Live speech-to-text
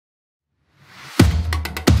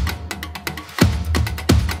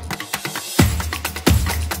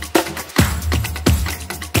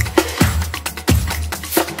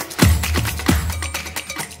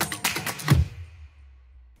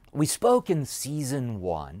We spoke in Season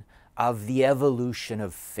 1 of the evolution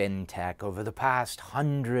of FinTech over the past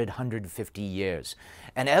 150 years,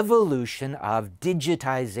 an evolution of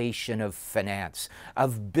digitization of finance,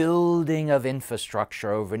 of building of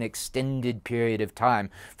infrastructure over an extended period of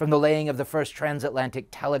time, from the laying of the first transatlantic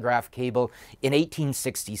telegraph cable in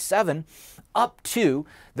 1867 up to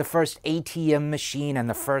the first ATM machine and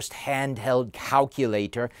the first handheld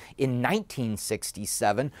calculator in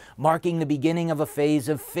 1967, marking the beginning of a phase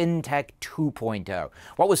of FinTech 2.0.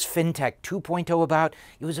 What was FinTech 2.0 about?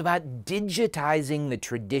 It was about digitizing the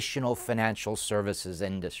traditional financial services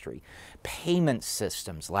industry. Payment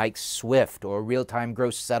systems like SWIFT or real-time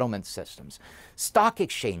gross settlement systems. Stock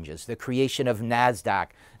exchanges, the creation of NASDAQ,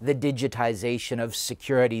 the digitization of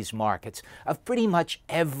securities markets, of pretty much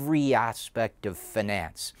every aspect of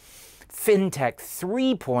finance. FinTech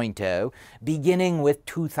 3.0, beginning with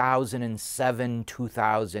 2007,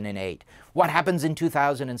 2008. What happens in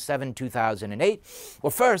 2007, 2008?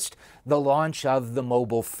 Well, first, the launch of the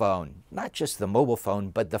mobile phone. Not just the mobile phone,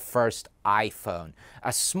 but the first iPhone. A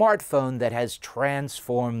smartphone that has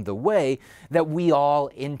transformed the way that we all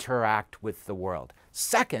interact with the world.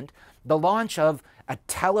 Second, the launch of a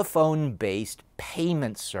telephone-based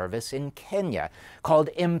payment service in Kenya called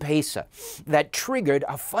M-Pesa that triggered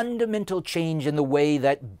a fundamental change in the way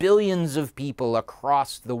that billions of people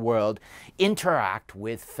across the world interact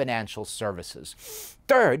with financial services.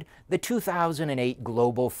 Third, the 2008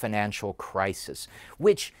 global financial crisis,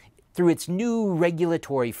 which through its new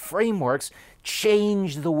regulatory frameworks,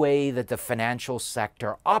 changed the way that the financial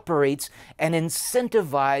sector operates and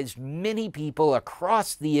incentivized many people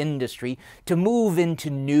across the industry to move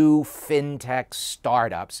into new fintech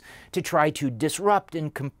startups to try to disrupt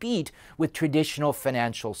and compete with traditional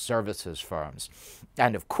financial services firms.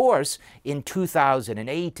 And of course, in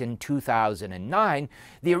 2008 and 2009,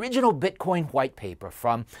 the original Bitcoin white paper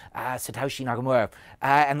from Satoshi Nakamoto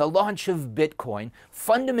and the launch of Bitcoin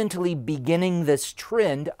fundamentally beginning this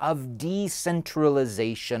trend of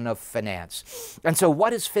decentralization of finance. And so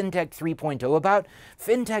what is FinTech 3.0 about?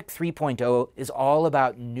 FinTech 3.0 is all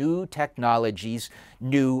about new technologies,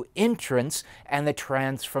 new entrants, and the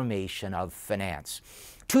transformation of finance.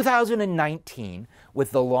 2019,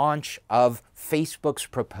 with the launch of Facebook's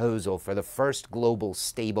proposal for the first global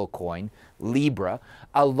stablecoin, Libra,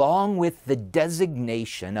 along with the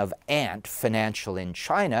designation of Ant Financial in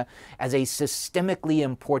China as a systemically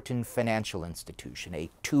important financial institution, a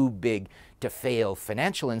too-big-to-fail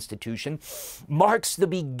financial institution, marks the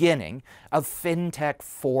beginning of FinTech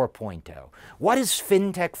 4.0. What is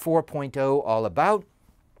FinTech 4.0 all about?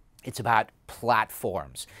 It's about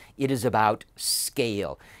platforms. It is about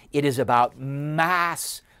scale. It is about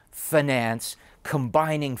mass finance,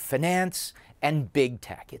 combining finance and big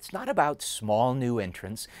tech. It's not about small new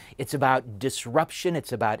entrants. It's about disruption.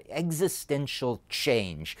 It's about existential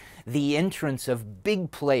change. The entrance of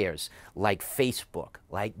big players like Facebook,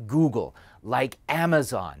 like Google, like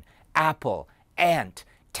Amazon, Apple, Ant,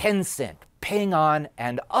 Tencent, Ping On,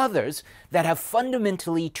 and others that have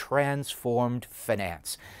fundamentally transformed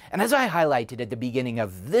finance. And as I highlighted at the beginning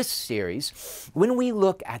of this series, when we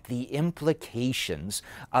look at the implications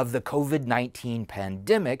of the COVID-19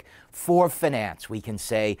 pandemic for finance, we can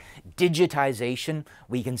say digitization,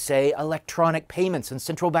 we can say electronic payments and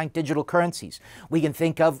central bank digital currencies. We can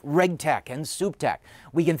think of RegTech and SupTech.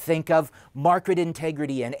 We can think of market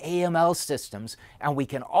integrity and AML systems. And we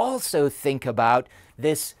can also think about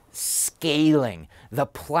this scaling, the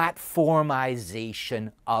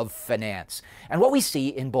platformization of finance. And what we see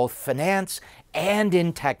in both finance and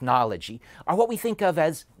in technology are what we think of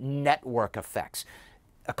as network effects.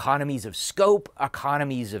 Economies of scope,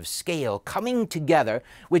 economies of scale coming together,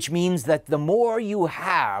 which means that the more you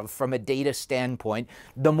have from a data standpoint,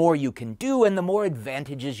 the more you can do and the more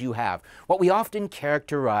advantages you have. What we often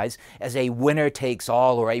characterize as a winner takes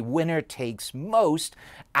all or a winner takes most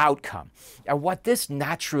outcome. And what this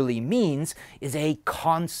naturally means is a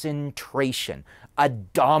concentration, a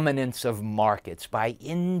dominance of markets by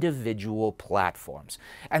individual platforms.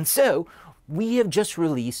 And so we have just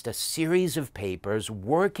released a series of papers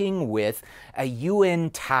working with a UN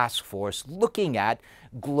task force looking at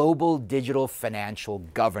global digital financial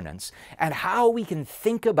governance and how we can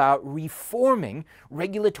think about reforming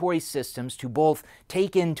regulatory systems to both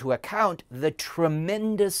take into account the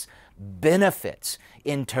tremendous benefits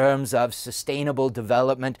in terms of sustainable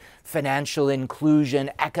development, financial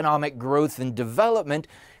inclusion, economic growth and development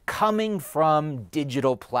coming from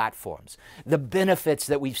digital platforms. The benefits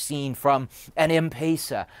that we've seen from an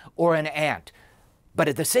M-Pesa or an Ant. But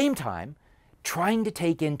at the same time, trying to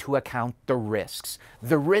take into account the risks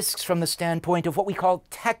from the standpoint of what we call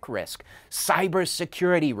tech risk,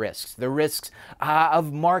 cybersecurity risks, the risks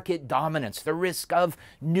of market dominance, the risk of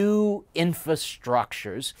new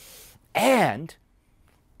infrastructures, and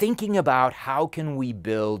thinking about how can we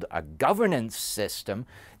build a governance system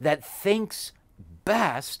that thinks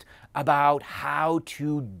best about how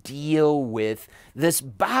to deal with this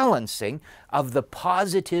balancing of the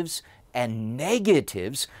positives and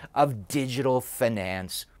negatives of digital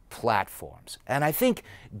finance platforms. And I think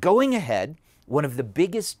going ahead, one of the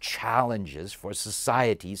biggest challenges for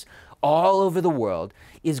societies all over the world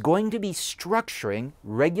is going to be structuring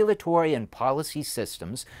regulatory and policy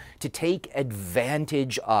systems to take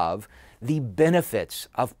advantage of the benefits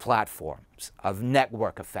of platforms, of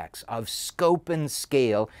network effects, of scope and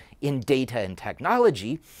scale in data and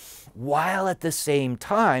technology, while at the same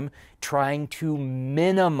time trying to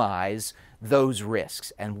minimize those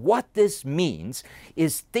risks. And what this means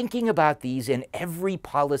is thinking about these in every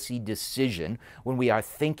policy decision when we are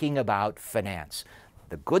thinking about finance.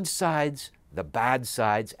 The good sides, the bad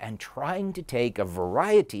sides, and trying to take a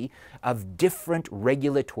variety of different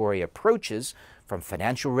regulatory approaches from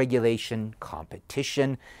financial regulation,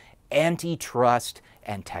 competition, antitrust,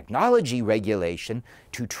 and technology regulation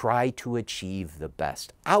to try to achieve the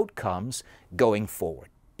best outcomes going forward.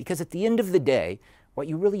 Because at the end of the day, what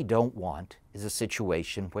you really don't want is a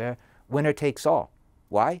situation where winner takes all.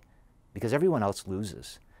 Why? Because everyone else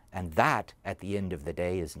loses. And that, at the end of the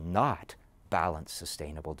day, is not balanced,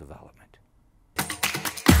 sustainable development.